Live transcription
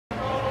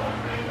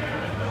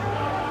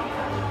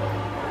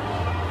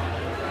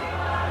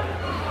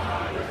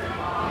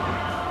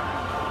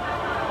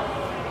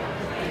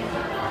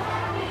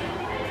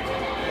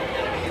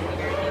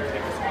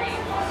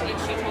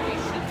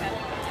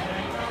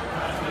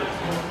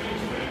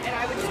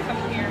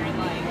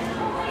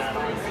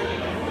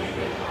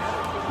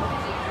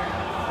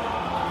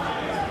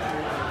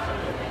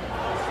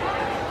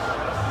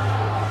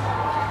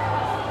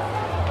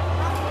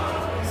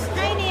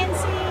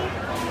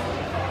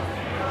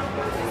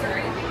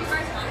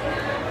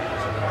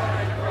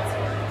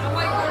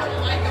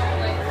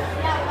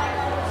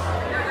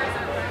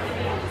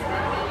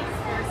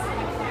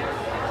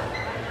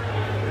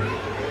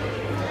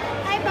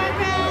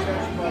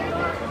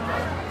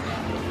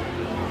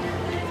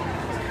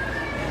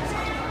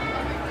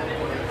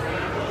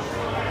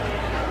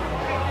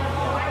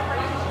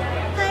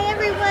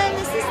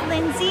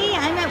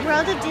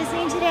World of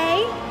Disney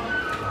today.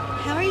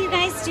 How are you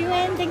guys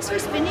doing? Thanks for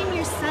spending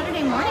your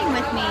Saturday morning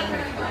with me.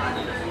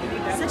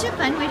 Such a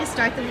fun way to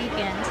start the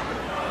weekend.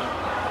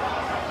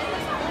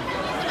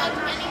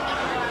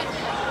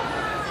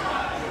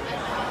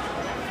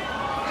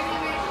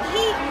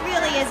 He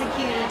really is a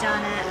cutie,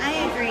 Donna.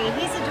 I agree.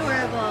 He's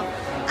adorable.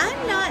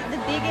 I'm not the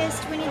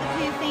biggest Winnie the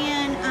Pooh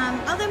fan,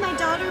 although my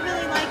daughter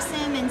really likes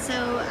him, and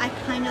so I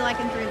kind of like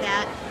him through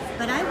that.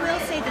 But I will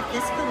say that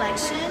this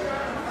collection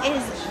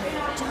is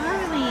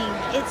darling.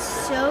 It's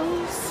so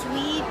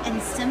sweet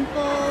and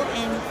simple,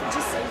 and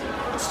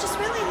it's just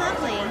really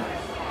lovely.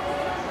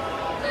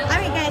 All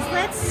right, guys,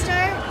 let's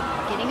start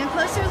getting a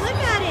closer look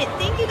at it.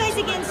 Thank you guys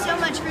again so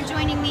much for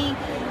joining me.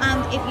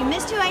 If you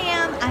missed who I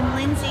am, I'm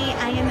Lindsay.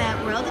 I am at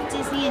World of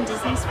Disney in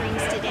Disney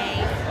Springs today.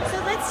 So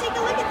let's take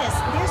a look at this.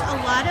 There's a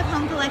lot of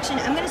home collection.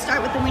 I'm going to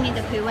start with the Winnie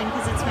the Pooh one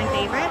because it's my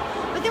favorite.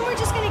 But then we're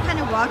just going to kind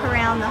of walk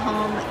around the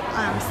home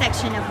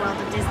section of World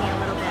of Disney a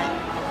little bit.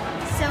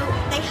 So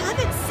they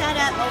have it set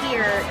up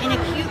here in a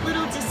cute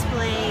little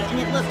display, and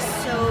it looks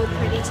so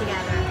pretty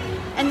together.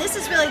 And this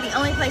is really the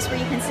only place where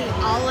you can see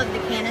all of the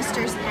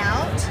canisters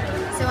out.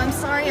 So I'm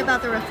sorry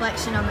about the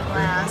reflection on the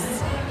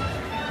glass.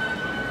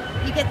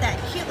 You get that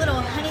cute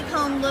little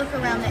honeycomb look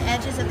around the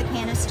edges of the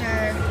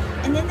canister.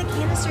 And then the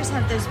canisters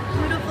have those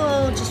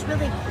beautiful, just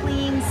really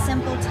clean,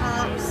 simple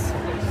tops.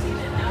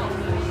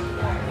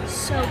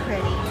 So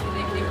pretty.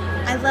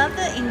 I love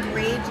the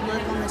engraved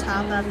look on the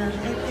top of them.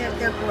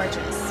 They're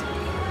gorgeous.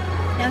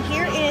 Now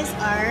here is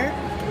our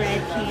red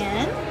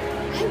can.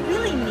 I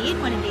really need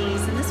one of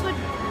these, and this would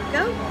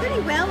go pretty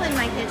well in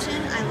my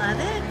kitchen. I love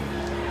it.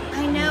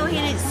 I know,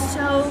 and it's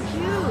so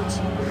cute.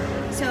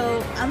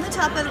 So on the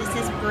top of it, it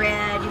says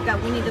bread. You've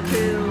got Winnie the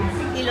Pooh.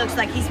 He looks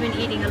like he's been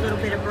eating a little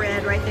bit of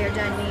bread right there,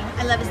 doesn't he?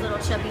 I love his little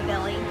chubby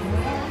belly.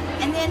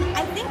 And then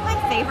I think my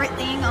favorite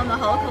thing on the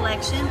whole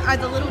collection are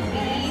the little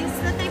bees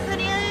that they put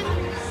in.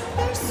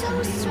 They're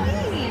so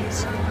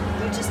sweet.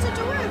 They're just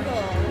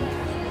adorable.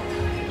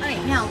 All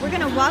right, now we're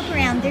gonna walk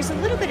around. There's a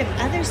little bit of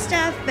other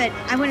stuff, but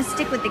I wanna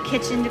stick with the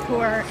kitchen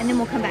decor, and then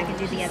we'll come back and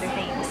do the other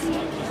things.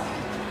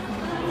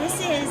 This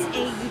is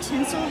a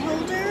utensil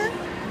holder.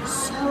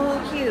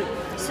 So cute.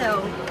 So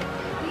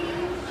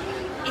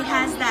it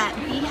has that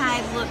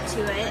beehive look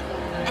to it,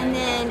 and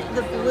then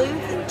the blue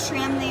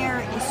trim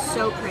there is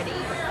so pretty.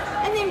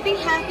 And then Be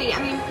Happy.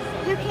 I mean,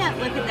 who can't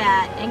look at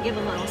that and give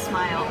a little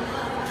smile?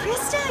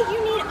 Krista,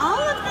 you need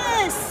all of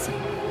this.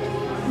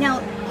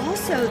 Now,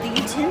 also the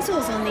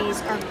utensils on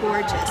these are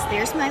gorgeous.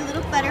 There's my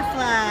little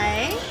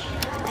butterfly,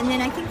 and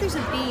then I think there's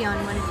a bee on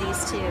one of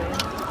these too.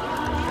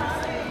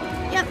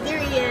 Yep, there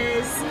he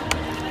is.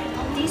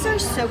 These are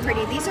so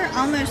pretty. These are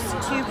almost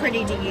too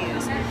pretty to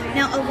use.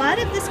 Now, a lot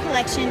of this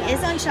collection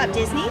is on Shop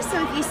Disney,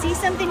 so if you see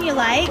something you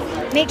like,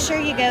 make sure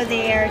you go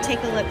there,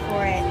 take a look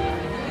for it.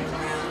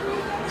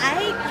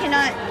 I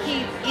cannot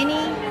keep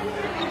any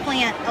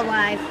plant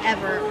alive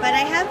ever, but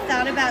I have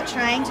thought about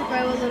trying to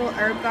grow a little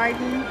herb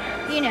garden.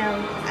 You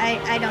know,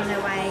 I don't know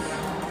why,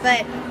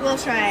 but we'll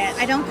try it.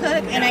 I don't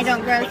cook and I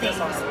don't grow things,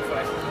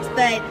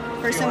 but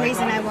for some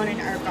reason I want an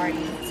herb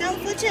garden.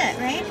 Sounds legit,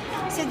 right?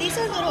 So these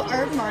are little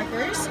herb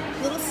markers,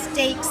 little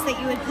stakes that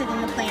you would put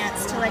in the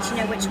plants to let you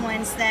know which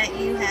ones that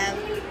you have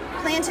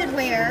planted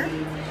where.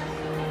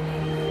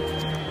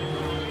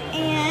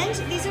 And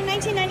these are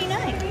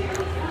 $19.99.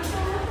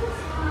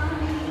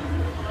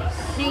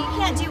 Now you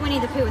can't do Winnie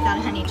the Pooh without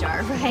a honey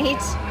jar,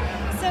 right?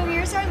 So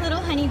here's our little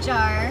honey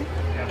jar.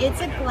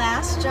 It's a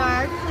glass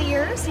jar,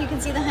 clear, so you can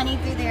see the honey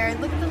through there.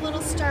 Look at the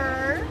little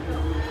stir.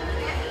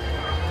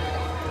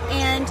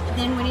 And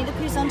then Winnie the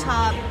Pooh's on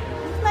top.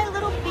 Look, my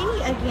little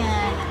bee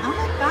again. Oh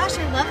my gosh,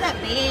 I love that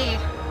bee.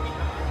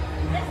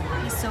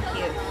 He's so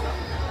cute.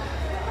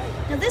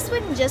 Now this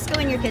wouldn't just go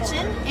in your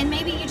kitchen, and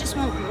maybe you just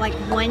want like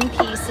one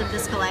piece of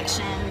this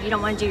collection. You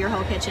don't want to do your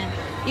whole kitchen.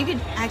 You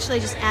could actually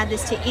just add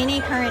this to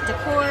any current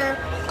decor.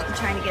 I'm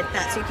trying to get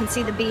that so you can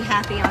see the Be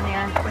Happy on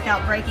there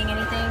without breaking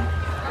anything.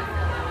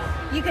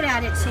 You could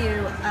add it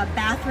to a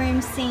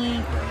bathroom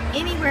sink,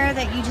 anywhere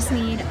that you just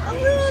need a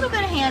little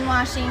bit of hand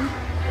washing.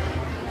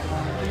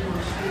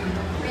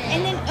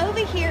 And then over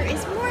here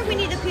is more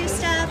Winnie the Pooh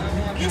stuff.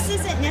 This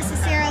isn't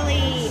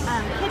necessarily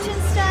kitchen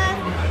stuff,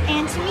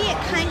 and to me it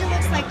kind of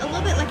looks like a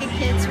little bit like a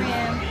kid's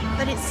room,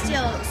 but it's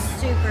still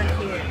super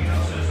cute.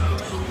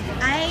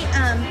 I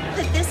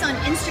put this on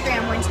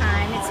Instagram one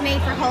time. It's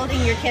made for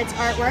holding your kids'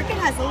 artwork. It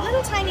has a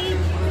little tiny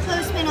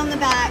clothespin on the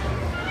back,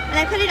 and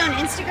I put it on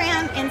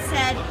Instagram and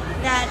said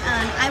that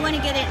I want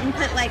to get it and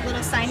put like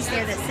little signs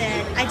there that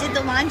said, I did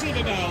the laundry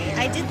today,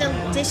 I did the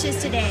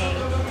dishes today,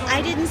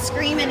 I didn't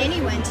scream at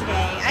anyone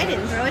today, I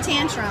didn't throw a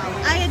tantrum,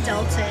 I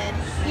adulted,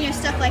 you know,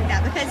 stuff like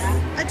that, because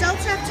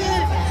adults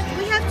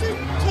we have to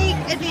take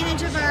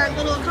advantage of our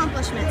little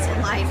accomplishments in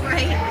life,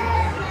 right?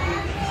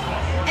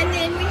 And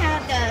then we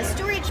have the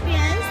storage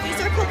bins. These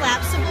are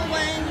collapsible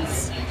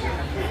ones.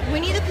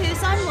 Winnie the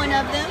Pooh's on one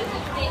of them.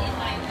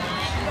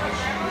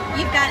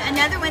 You've got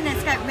another one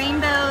that's got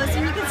rainbows,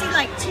 and you can see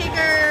like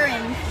Tigger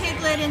and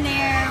Piglet in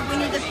there,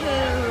 Winnie the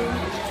Pooh.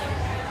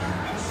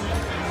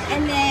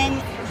 And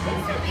then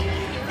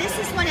This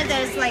is one of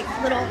those like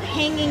little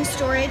hanging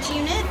storage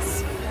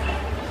units.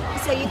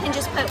 So you can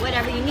just put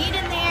whatever you need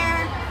in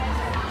there.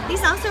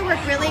 These also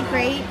work really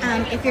great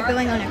if you're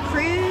going on a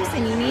cruise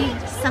and you need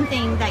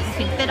something that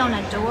you can fit on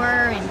a door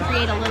and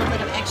create a little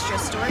bit of extra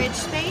storage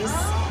space.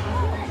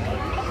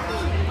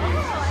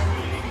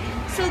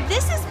 So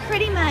this is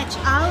pretty much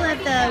all of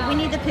the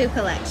Winnie the Pooh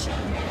collection.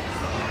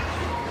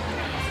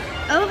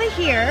 Over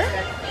here,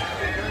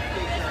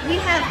 we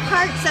have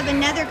parts of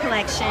another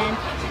collection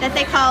that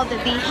they call the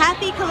Be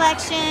Happy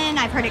collection.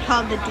 I've heard it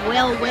called the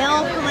Dwell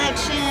Well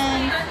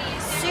collection.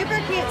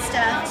 Super cute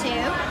stuff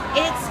too.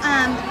 It's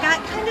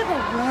got kind of a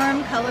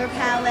warm color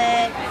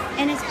palette,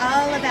 and it's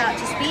all about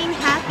just being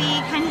happy,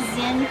 kind of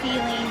zen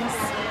feelings.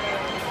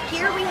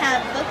 Here we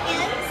have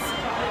bookends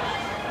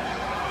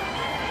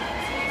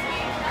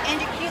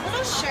and a cute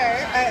little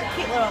shirt,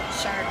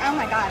 oh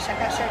my gosh, I've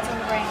got shirts on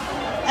the brain.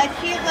 A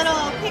cute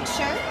little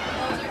picture.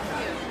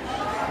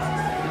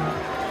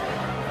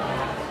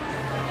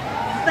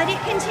 But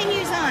it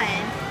continues on.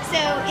 So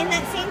in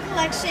that same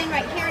collection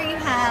right here you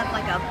have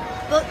like a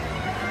book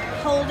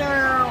holder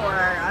or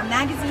a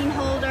magazine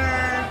holder.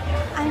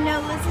 I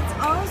know, Liz, it's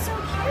all so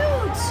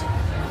cute.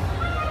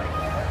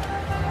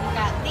 We've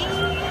got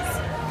these.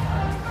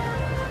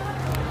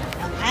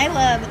 I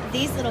love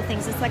these little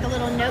things. It's like a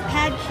little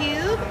notepad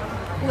cube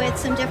with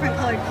some different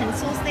colored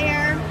pencils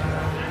there.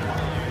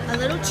 A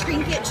little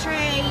trinket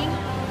tray.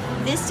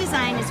 This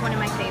design is one of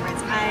my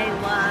favorites. I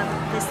love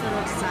this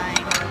little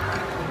design.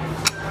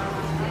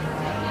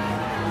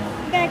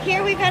 Back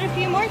here we've got a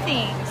few more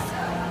things.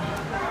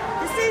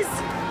 This is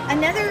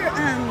another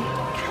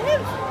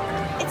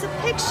it's a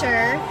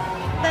picture,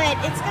 but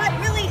it's got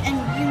really a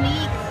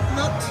unique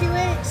look to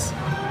it.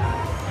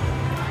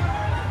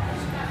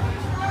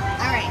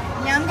 Alright,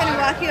 now I'm going to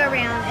walk you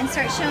around and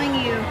start showing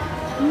you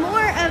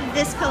more of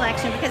this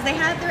collection because they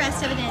have the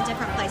rest of it in a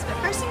different place. But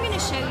first I'm going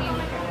to show you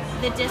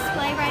the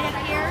display right up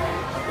here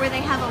where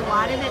they have a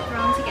lot of it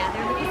thrown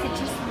together because it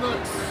just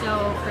looks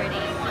so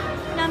pretty.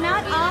 Now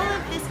not all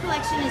of this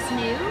collection is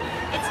new.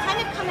 It's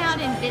kind of come out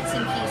in bits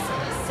and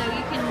pieces. So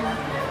you can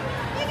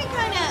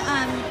kind of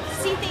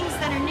see things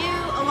that are new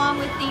along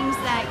with things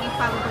that you've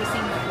probably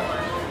seen before.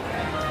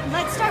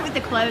 Let's start with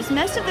the clothes.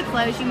 Most of the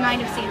clothes you might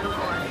have seen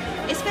before,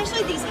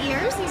 especially these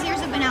ears. These ears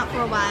have been out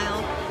for a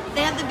while.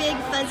 They have the big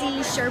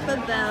fuzzy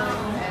Sherpa bow,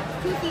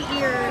 poofy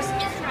ears.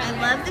 I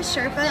love the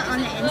Sherpa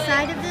on the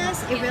inside of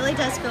this. It really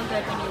does feel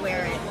good when you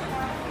wear it.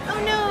 Oh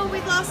no,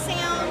 we've lost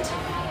sound.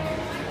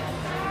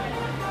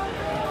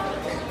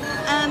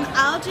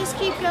 I'll just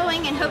keep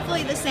going and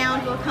hopefully the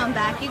sound will come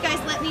back. You guys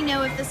let me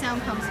know if the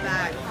sound comes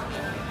back.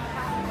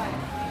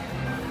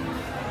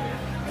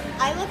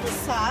 I love the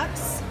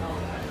socks.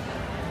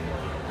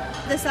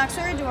 The socks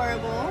are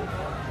adorable.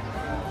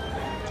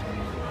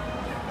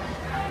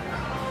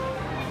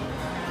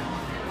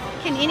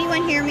 Can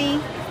anyone hear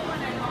me?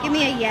 Give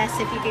me a yes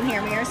if you can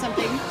hear me or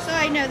something, so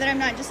I know that I'm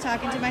not just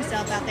talking to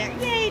myself out there.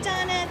 Yay,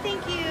 Donna,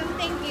 thank you,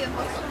 thank you.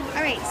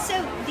 All right,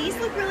 so these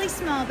look really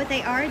small, but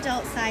they are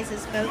adult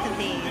sizes, both of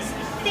these.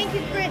 Thank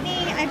you,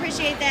 Brittany, I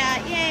appreciate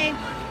that, yay.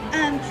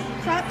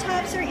 Crop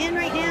tops are in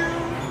right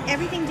now.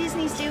 Everything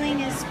Disney's doing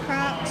is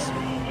cropped.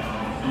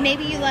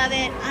 Maybe you love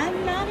it.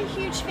 I'm not a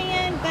huge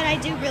fan, but I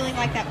do really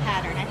like that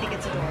pattern. I think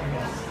it's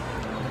adorable.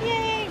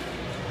 Yay.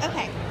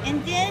 Okay,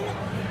 and then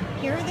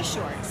here are the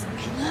shorts.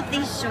 I love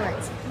these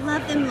shorts.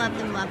 Love them, love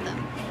them, love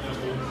them.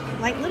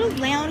 Like little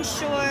lounge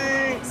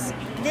shorts.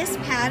 This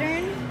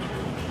pattern,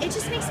 it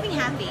just makes me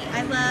happy.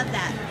 I love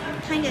that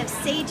kind of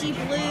sagey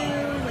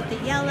blue with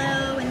the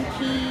yellow and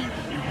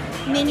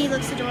pink. Minnie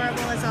looks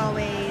adorable as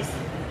always.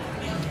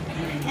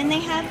 And they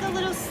have the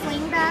little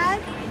sling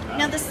bag.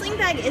 Now the sling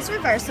bag is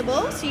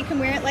reversible, so you can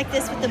wear it like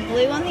this with the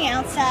blue on the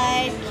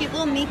outside. Cute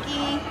little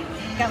Mickey.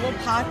 Got a little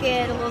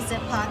pocket, a little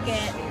zip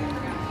pocket.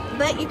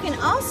 But you can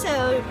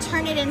also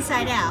turn it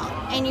inside out,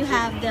 and you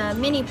have the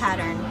mini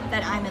pattern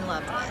that I'm in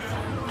love with.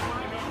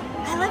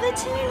 I love it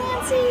too,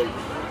 Nancy.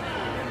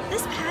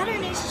 This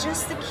pattern is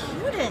just the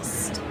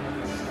cutest.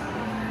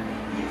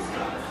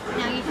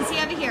 Now you can see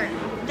over here,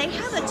 they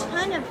have a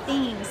ton of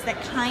things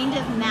that kind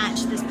of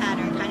match this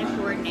pattern, kind of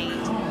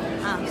coordinate.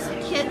 Some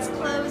kids'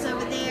 clothes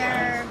over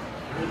there,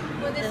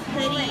 the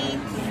hoodie.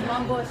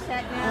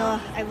 Oh,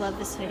 I love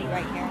this hoodie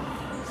right here.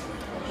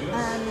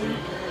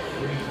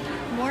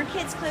 More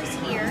kids' clothes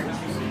here.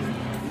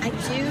 I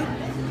do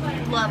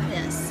love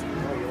this.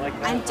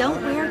 I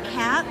don't wear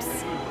caps,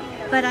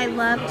 but I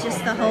love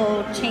just the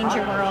whole change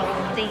your world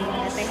theme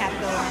that they have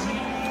going.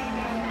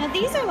 Now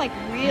these are like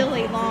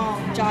really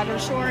long jogger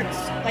shorts,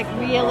 like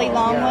really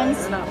long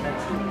ones.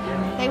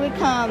 They would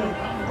come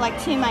like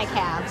to my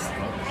calves,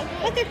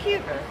 but they're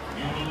cute.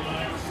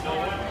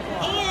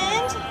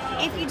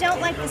 And if you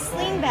don't like the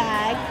sling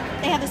bag,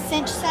 they have a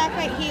cinch sack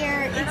right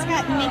here. It's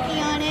got Mickey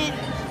on it.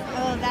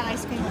 Oh, that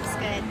ice cream looks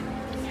good.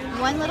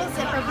 One little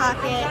zipper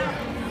pocket.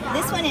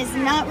 This one is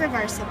not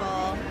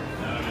reversible,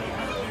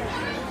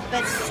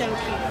 but so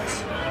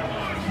cute.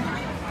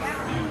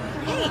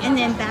 Okay, and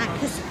then back,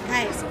 because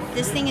guys,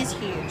 this thing is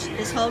huge.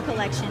 This whole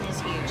collection is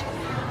huge.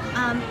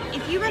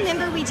 If you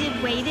remember, we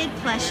did weighted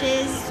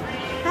plushes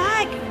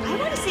back, I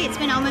want to say it's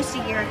been almost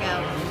a year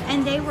ago,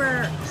 and they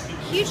were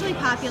hugely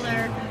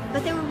popular,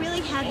 but they were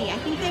really heavy. I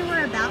think they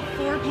were about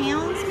 4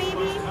 pounds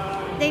maybe.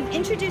 They've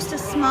introduced a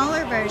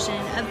smaller version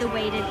of the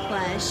weighted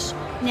plush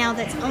now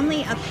that's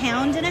only 1.5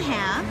 pounds.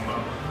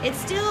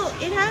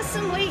 It has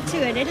some weight to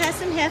it. It has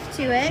some heft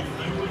to it,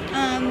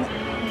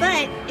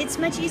 but it's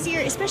much easier,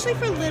 especially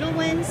for little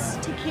ones,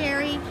 to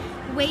carry.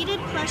 Weighted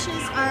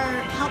plushes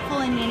are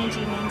helpful in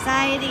managing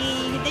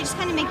anxiety. They just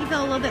kind of make you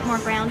feel a little bit more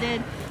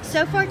grounded.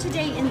 So far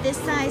today in this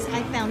size,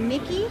 I found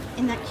Mickey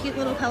in that cute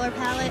little color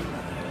palette,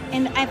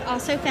 and I've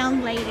also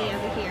found Lady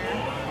over here.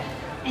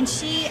 And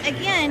she,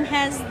 again,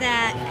 has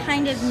that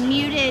kind of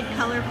muted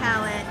color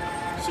palette.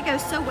 She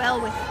goes so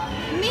well with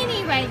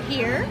Minnie right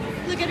here.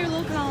 Look at her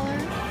little collar.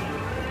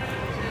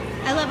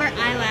 I love her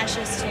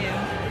eyelashes too.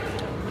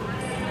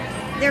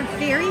 They're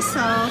very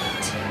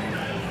soft,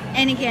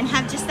 and again,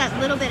 have just that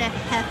little bit of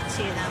heft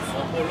to them.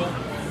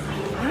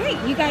 All right,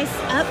 you guys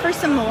up for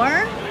some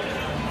more?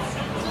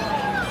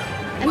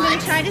 I'm going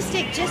to try to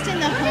stick just in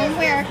the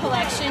homeware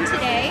collection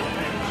today.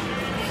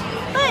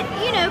 But,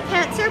 you know,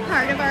 pets are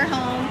part of our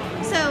home.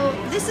 So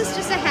this is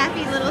just a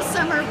happy little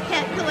summer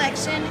pet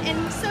collection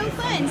and so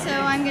fun. So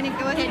I'm going to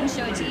go ahead and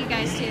show it to you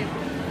guys too.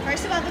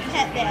 First of all, the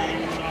pet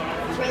bed.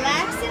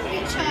 Relax and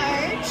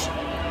recharge.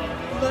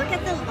 Look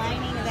at the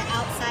lining of the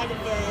outside of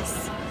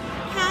this.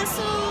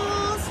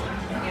 Castles.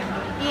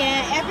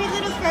 Yeah, every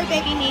little fur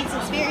baby needs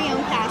its very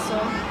own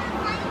castle.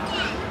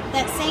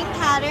 That same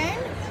pattern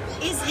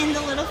is in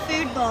the little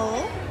food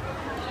bowl.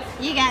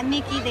 You got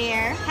Mickey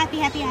there. Happy,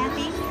 happy,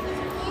 happy.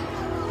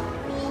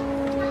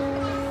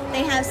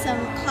 They have some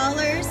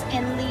collars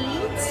and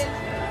leads.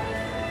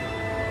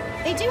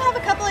 They do have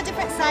a couple of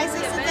different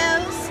sizes of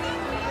those.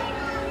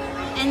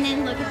 And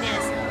then look at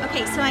this.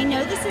 Okay, so I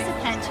know this is a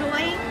pet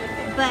toy,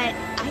 but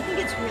I think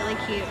it's really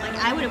cute. Like,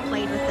 I would have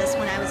played with this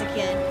when I was a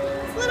kid.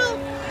 It's a little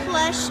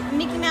plush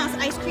Mickey Mouse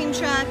ice cream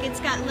truck. It's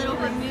got little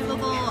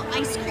removable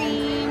ice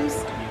creams,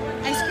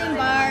 ice cream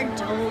bar,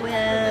 Dole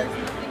Whip.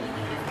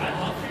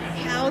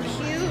 How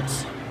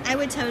cute. I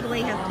would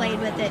totally have played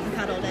with it and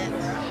cuddled it.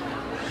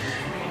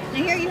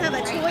 Now here you have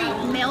a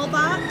toy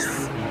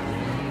mailbox.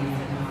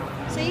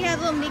 So you have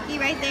little Mickey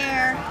right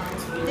there.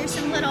 There's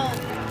some little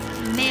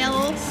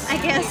mail, I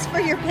guess, for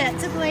your pet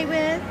to play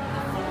with.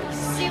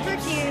 Super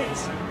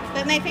cute.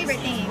 But my favorite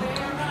thing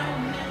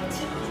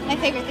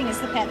is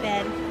the pet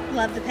bed.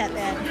 Love the pet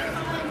bed.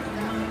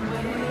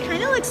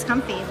 Kind of looks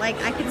comfy. Like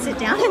I could sit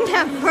down in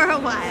that for a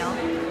while.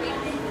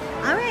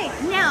 All right,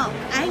 now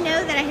I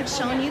know that I have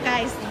shown you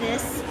guys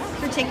this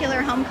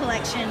particular home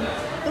collection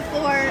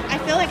before. I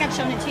feel like I've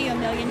shown it to you a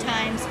million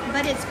times,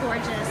 but it's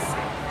gorgeous.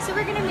 So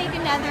we're gonna make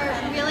another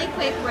really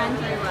quick run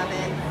through of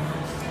it.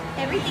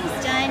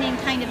 Everything's done in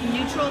kind of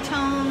neutral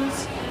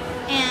tones,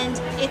 and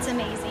it's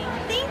amazing.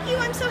 Thank you,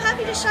 I'm so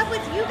happy to shop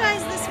with you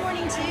guys this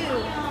morning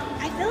too.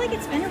 I feel like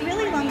it's been a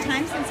really long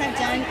time since I've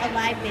done a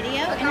live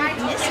video, and I've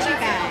missed you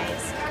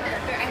guys.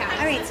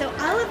 All right, so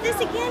all of this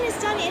again is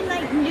done in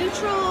like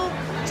neutral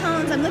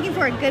tones. I'm looking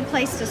for a good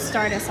place to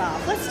start us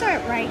off. Let's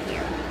start right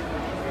here.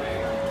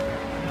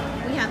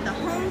 We have the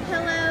home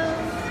pillow.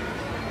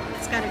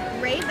 It's got a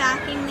gray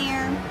backing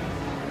there.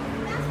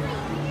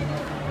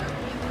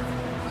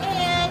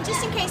 And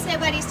just in case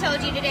nobody's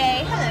told you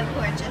today, hello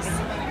gorgeous.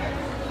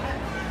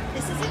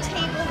 This is a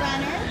table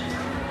runner.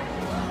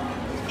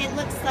 It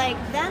looks like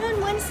that on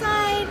one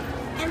side,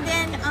 and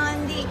then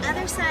on the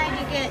other side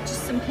you get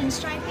just some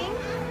pinstriping.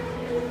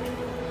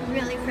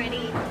 Really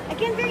pretty.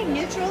 Again, very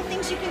neutral,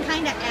 things you can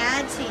kind of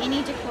add to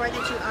any decor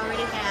that you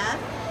already have.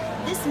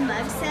 This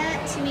mug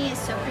set to me is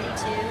so pretty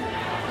too.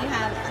 You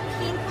have a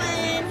pink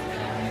one.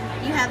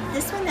 You have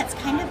this one that's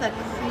kind of a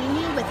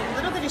creamy with a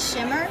little bit of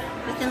shimmer,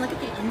 but then look at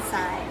the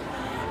inside.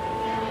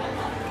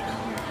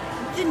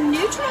 The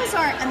neutrals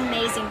are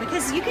amazing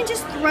because you can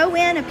just throw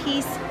in a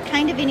piece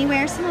kind of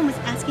anywhere. Someone was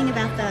asking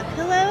about the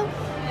pillow.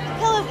 The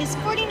pillow is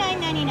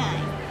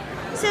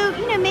 $49.99. So,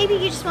 you know, maybe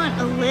you just want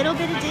a little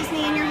bit of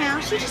Disney in your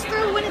house. You just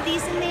throw one of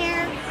these in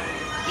there.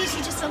 Gives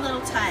you just a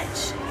little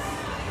touch.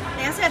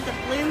 They also have the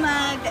blue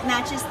mug that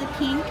matches the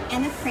pink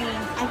and the cream.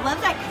 I love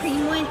that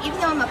cream one. Even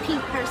though I'm a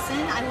pink person,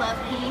 I love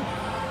pink.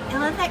 I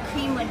love that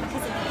cream one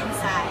because of the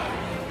inside.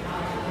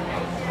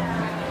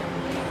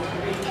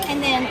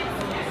 And then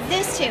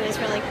this too is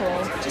really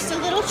cool. Just a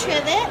little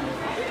trivet.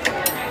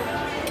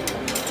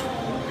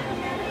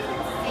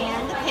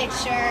 And the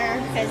picture,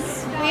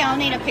 because we all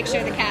need a picture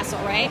of the castle,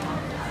 right?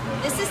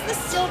 This is the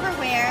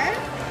silverware.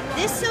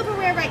 This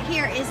silverware right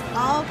here is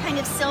all kind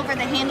of silver.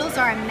 The handles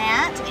are a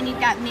matte, and you've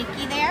got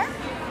Mickey there.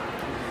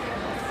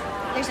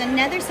 There's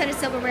another set of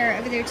silverware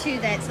over there too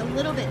that's a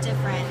little bit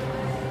different.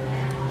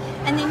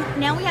 And then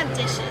now we have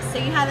dishes. So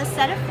you have a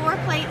set of 4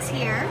 plates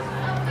here.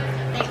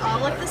 They all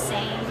look the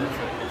same.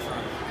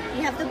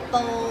 You have the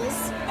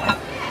bowls.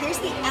 Here's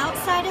the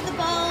outside of the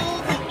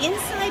bowl. The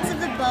insides of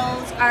the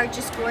bowls are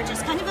just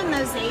gorgeous. Kind of a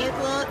mosaic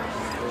look.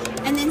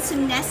 And then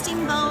some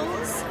nesting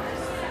bowls.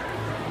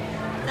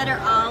 that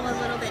are all a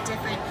little bit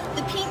different.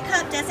 The pink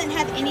cup doesn't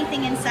have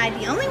anything inside.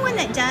 The only one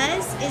that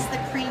does is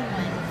the cream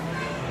one.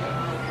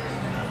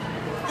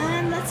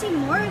 Let's see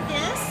more of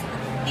this.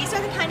 These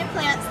are the kind of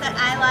plants that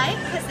I like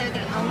because they're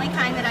the only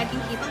kind that I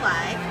can keep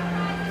alive.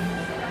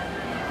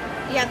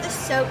 You have the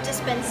soap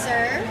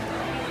dispenser.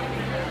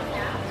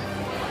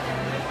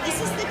 This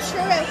is the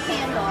churro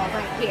candle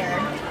right here.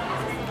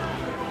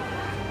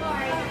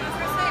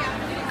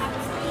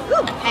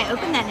 Ooh, I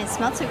opened that and it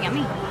smelled so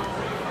yummy.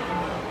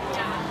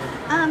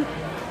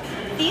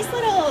 These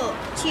little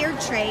tiered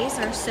trays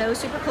are so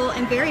super cool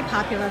and very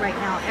popular right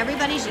now.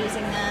 Everybody's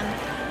using them.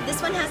 This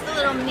one has the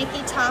little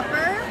Mickey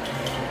topper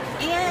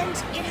and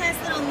it has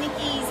little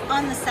Mickeys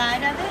on the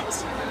side of it.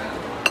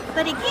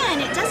 But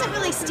again, it doesn't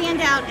really stand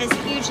out as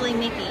hugely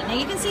Mickey. Now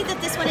you can see that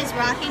this one is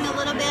rocking a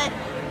little bit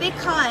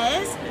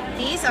because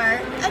these are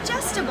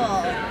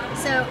adjustable.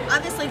 So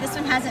obviously this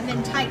one hasn't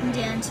been tightened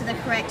in to the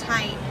correct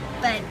height,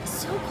 but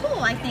so cool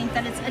I think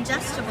that it's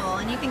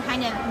adjustable and you can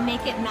kind of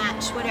make it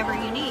match whatever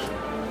you need.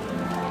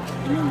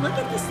 And then look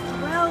at this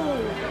throw.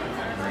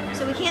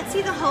 So we can't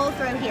see the whole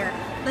throw here,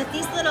 but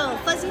these little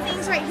fuzzy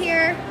things right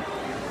here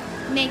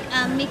make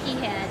a Mickey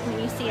head when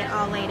you see it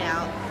all laid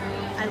out.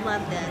 I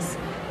love this.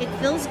 It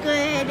feels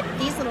good.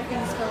 These little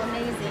things feel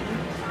amazing.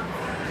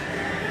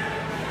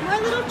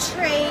 More little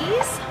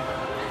trays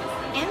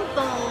and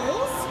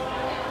bowls.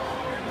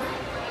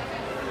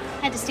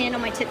 Had to stand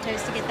on my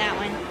tiptoes to get that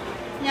one.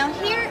 Now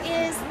here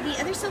is the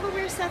other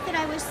silverware stuff that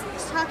I was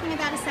talking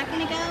about a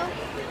second ago.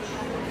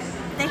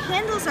 The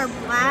handles are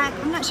black.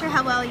 I'm not sure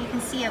how well you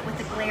can see it with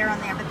the glare on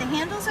there, but the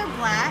handles are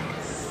black.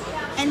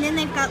 And then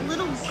they've got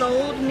little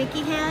gold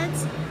Mickey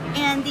heads,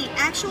 and the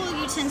actual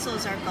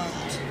utensils are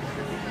gold.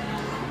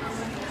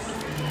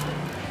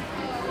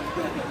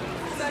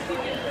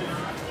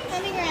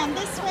 Coming around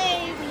this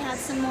way, we have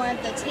some more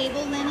of the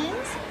table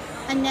linens,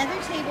 another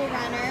table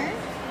runner,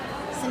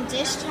 some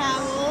dish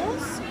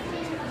towels,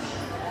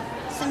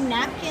 some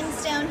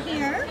napkins down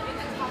here.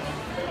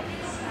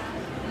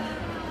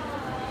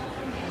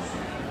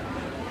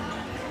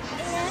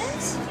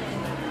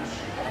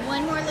 And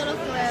one more little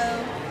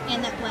throw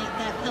and that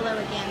pillow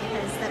again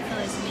because that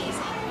pillow is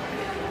amazing.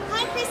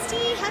 Hi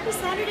Christy, happy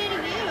Saturday to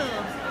you.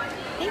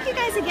 Thank you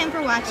guys again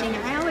for watching.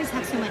 I always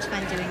have so much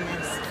fun doing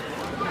this.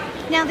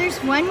 Now there's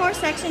one more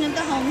section of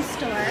the home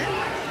store.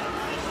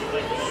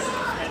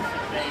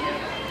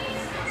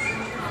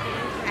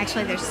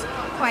 Actually, there's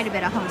quite a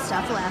bit of home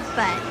stuff left,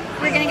 but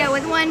we're gonna go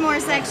with one more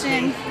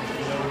section.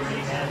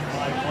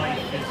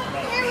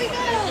 There we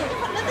go.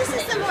 Now this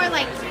is the more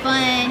like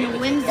fun,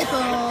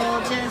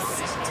 whimsical, just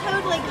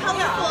totally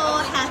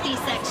colorful, happy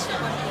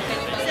section.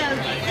 So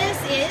this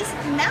is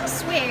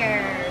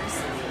mousewares.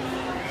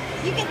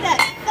 You get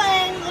that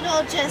fun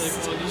little,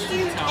 just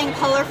cute and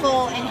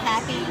colorful and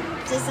happy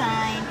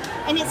design,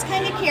 and it's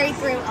kind of carried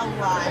through a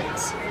lot.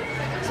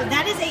 So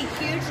that is a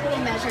huge little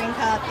measuring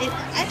cup. I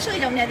actually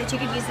don't know that you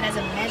could use it as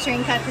a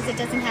measuring cup because it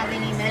doesn't have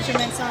any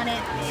measurements on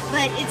it,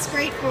 but it's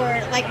great for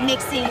like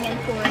mixing and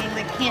pouring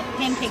like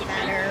pancake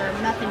batter or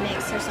muffin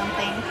mix or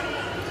something.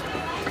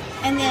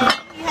 And then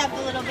you have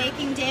the little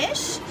baking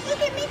dish. Look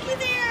at Mickey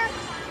there.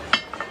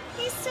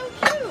 He's so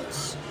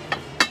cute.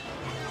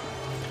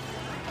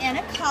 And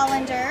a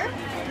colander.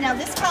 Now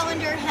this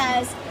colander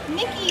has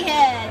Mickey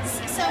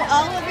heads. So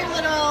all of your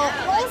little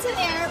holes in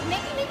there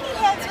make Mickey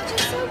heads, which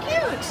is so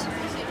cute.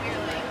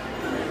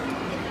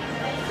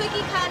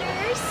 Cookie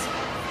cutters.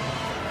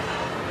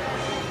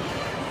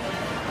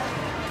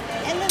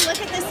 And then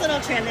look at this little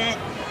trivet.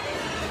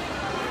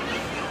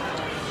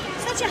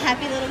 Such a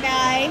happy little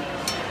guy.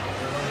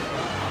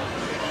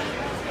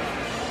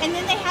 And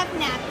then they have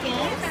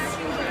napkins,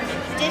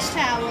 dish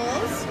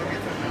towels,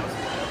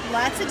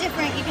 lots of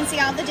different, you can see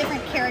all the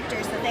different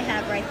characters that they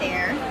have right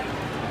there.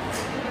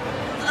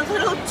 A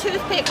little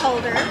toothpick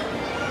holder.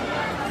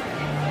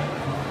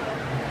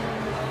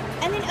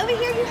 And then over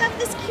here you have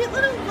this cute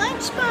little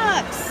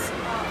lunchbox.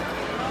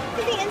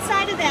 Look at the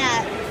inside of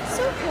that.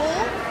 So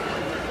cool.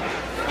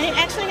 And it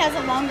actually has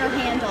a longer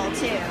handle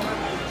too.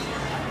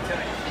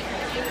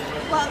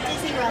 Walt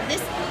Disney World.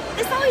 This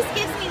always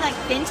gives me like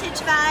vintage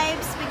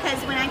vibes because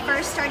when I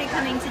first started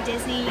coming to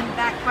Disney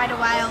back quite a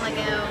while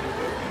ago,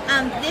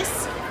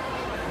 this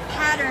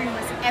pattern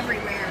was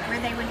everywhere where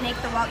they would make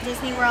the Walt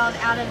Disney World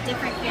out of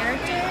different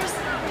characters.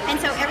 And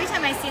so every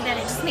time I see that,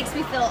 it just makes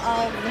me feel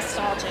all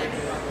nostalgic.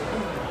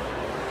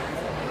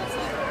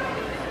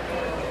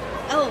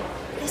 Oh,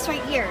 this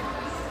right here.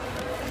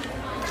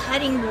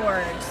 Cutting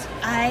boards.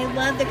 I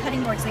love the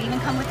cutting boards. They even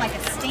come with like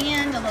a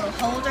stand, a little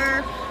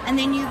holder, and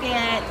then you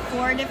get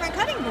 4 different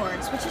cutting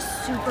boards, which is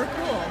super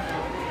cool.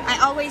 I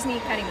always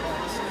need cutting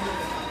boards.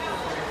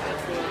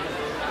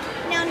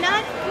 Now,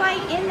 not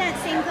quite in that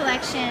same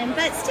collection,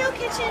 but still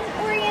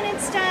kitchen-oriented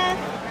stuff.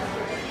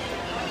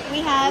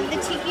 We have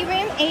the Tiki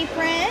Room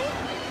apron.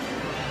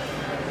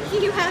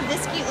 You have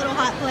this cute little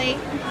hot plate.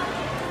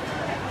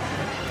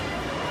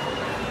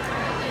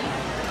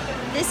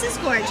 This is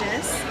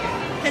gorgeous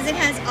because it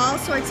has all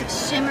sorts of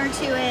shimmer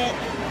to it.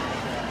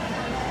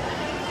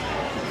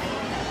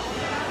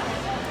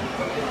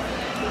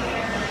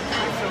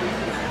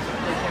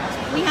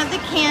 have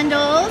the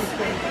candles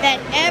that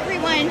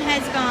everyone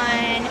has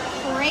gone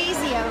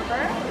crazy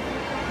over.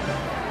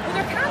 Oh,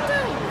 they're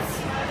candles.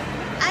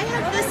 I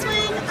have this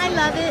one. I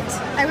love it.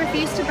 I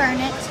refuse to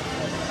burn it.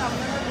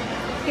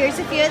 Here's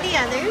a few of the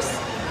others.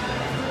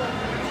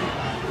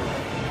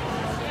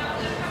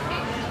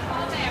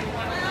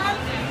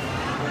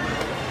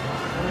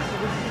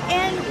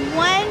 And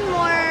one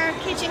more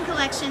kitchen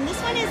collection.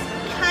 This one is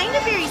kind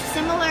of very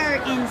similar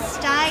in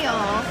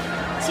style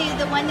to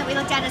the one that we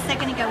looked at a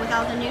second ago with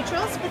all the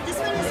neutrals, but this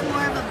one is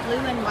more of a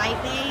blue and white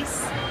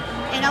base.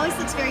 It always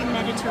looks very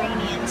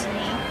Mediterranean to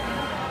me.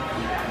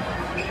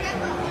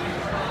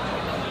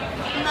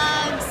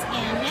 Mugs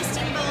and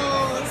nesting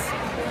bowls,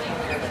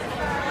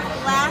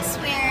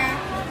 glassware.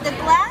 The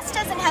glass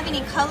doesn't have any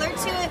color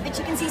to it, but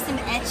you can see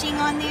some etching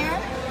on there.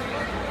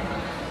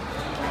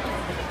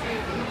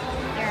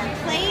 There are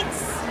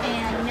plates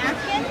and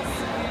napkins.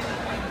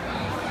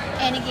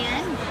 And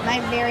again, my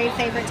very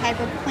favorite type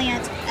of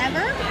plant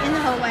ever in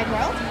the whole wide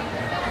world.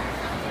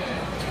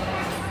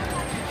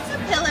 There's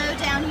a pillow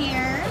down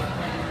here.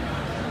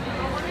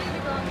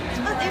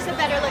 Oh, there's a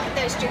better look at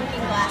those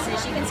drinking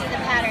glasses. You can see the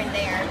pattern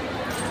there.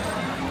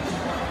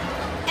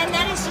 And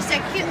that is just a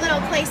cute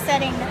little place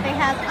setting that they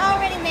have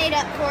already made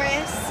up for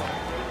us.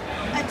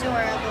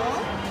 Adorable.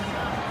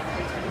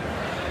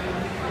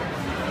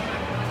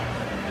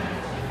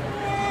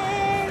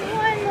 And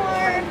one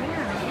more.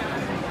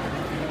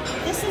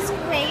 This is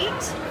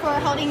great for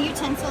holding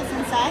utensils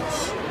and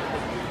such.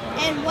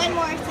 And one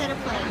more set of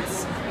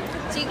plates.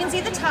 So you can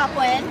see the top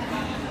one.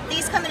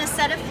 These come in a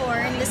set of 4,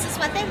 and this is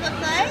what they look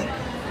like.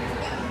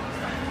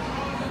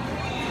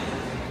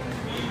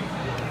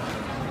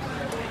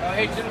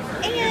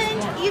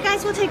 And you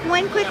guys will take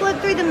one quick look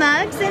through the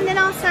mugs and then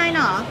I'll sign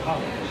off.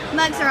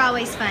 Mugs are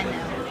always fun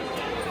though.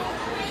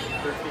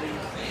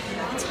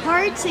 It's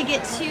hard to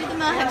get to the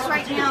mugs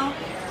right now.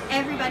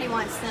 Everybody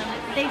wants them.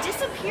 They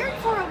disappeared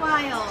for a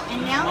while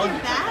and now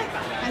they're back.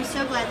 I'm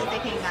so glad that they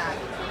came back.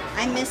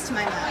 I missed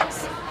my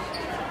mugs.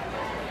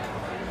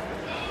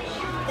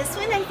 This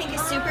one I think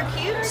is super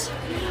cute.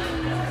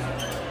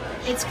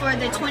 It's for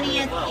the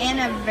 20th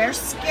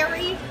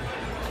anniversary.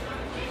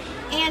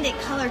 And it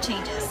color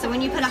changes. So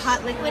when you put a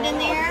hot liquid in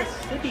there,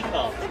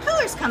 the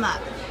colors come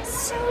up.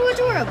 So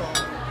adorable.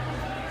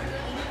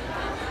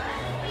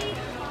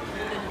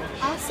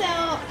 Also,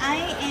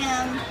 I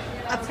am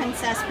a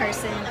princess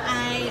person.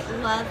 I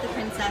love the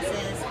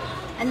princesses.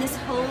 And this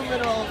whole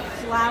little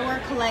flower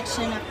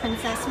collection of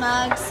princess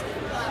mugs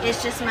is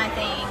just my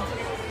thing.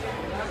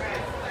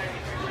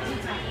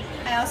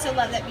 I also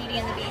love that Beauty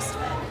and the Beast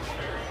one.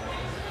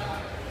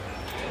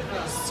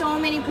 So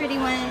many pretty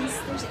ones.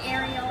 There's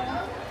Ariel.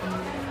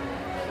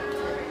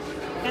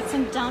 Got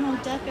some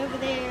Donald Duck over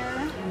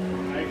there.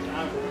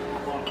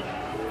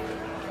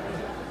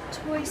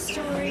 Toy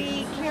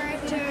Story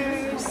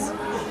characters.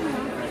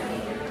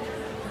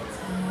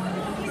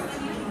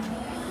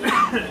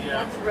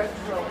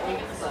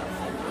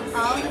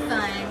 All the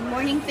fun.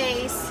 Morning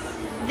face.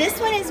 This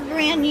one is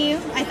brand new.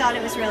 I thought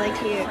it was really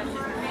cute.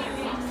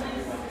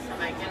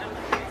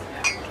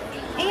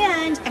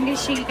 And I'm going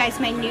to show you guys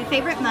my new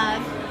favorite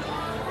mug.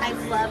 I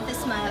love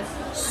this mug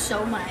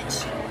so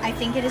much. I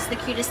think it is the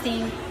cutest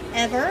thing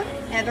ever,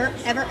 ever,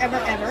 ever, ever,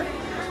 ever.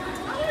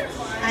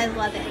 I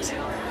love it.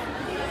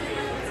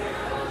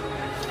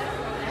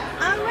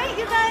 Alright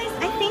you guys,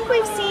 I think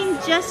we've seen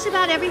just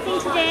about everything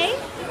today.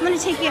 I'm going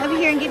to take you over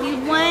here and give you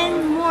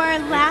one more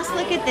last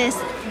look at this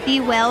Be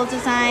Well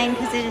design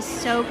because it is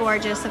so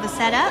gorgeous of a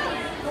setup.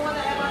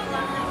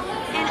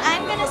 And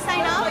I'm going to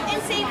sign off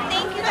and say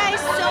thank you guys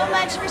so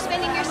much for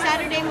spending your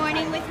Saturday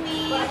morning with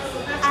me.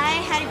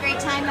 I had a great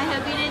time. I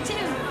hope you did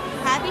too.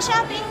 Happy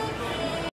shopping!